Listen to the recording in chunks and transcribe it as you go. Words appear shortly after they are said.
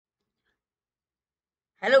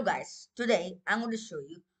Hello guys, today I'm going to show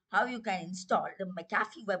you how you can install the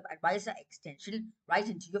McAfee Web Advisor extension right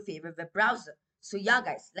into your favorite web browser. So yeah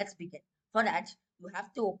guys, let's begin. For that, you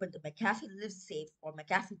have to open the McAfee Live Safe or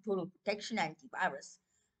McAfee Total Protection Antivirus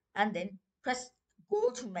and then press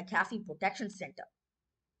go to McAfee Protection Center,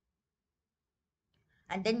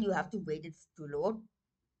 and then you have to wait it to load.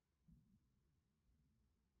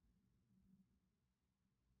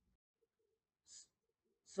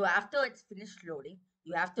 So after it's finished loading,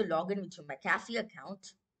 you have to log in with your McAfee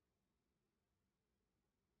account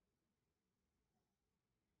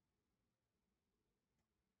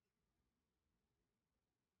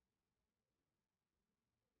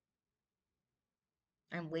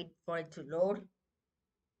and wait for it to load.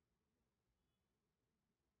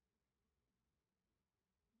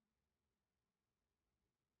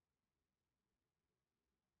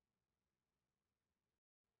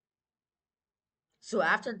 So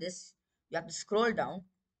after this, you have to scroll down.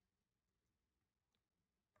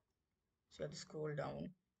 So you have to scroll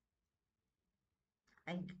down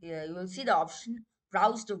and you will see the option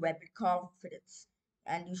browse the web confidence,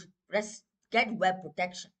 and you should press get web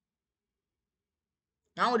protection.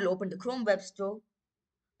 Now it will open the Chrome Web Store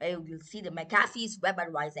where you will see the McAfee's Web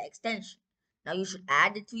Advisor extension. Now you should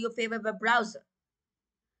add it to your favorite web browser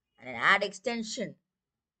and then add extension.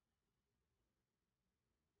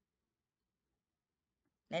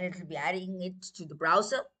 Then it will be adding it to the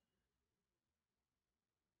browser,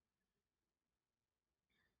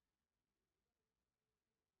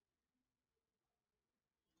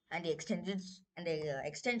 and the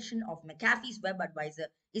extension of McAfee's Web Advisor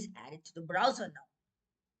is added to the browser now.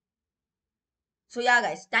 So yeah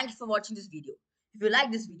guys, thank you for watching this video. If you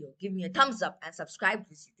like this video, give me a thumbs up and subscribe to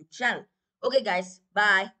this YouTube channel. Okay guys,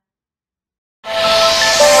 bye.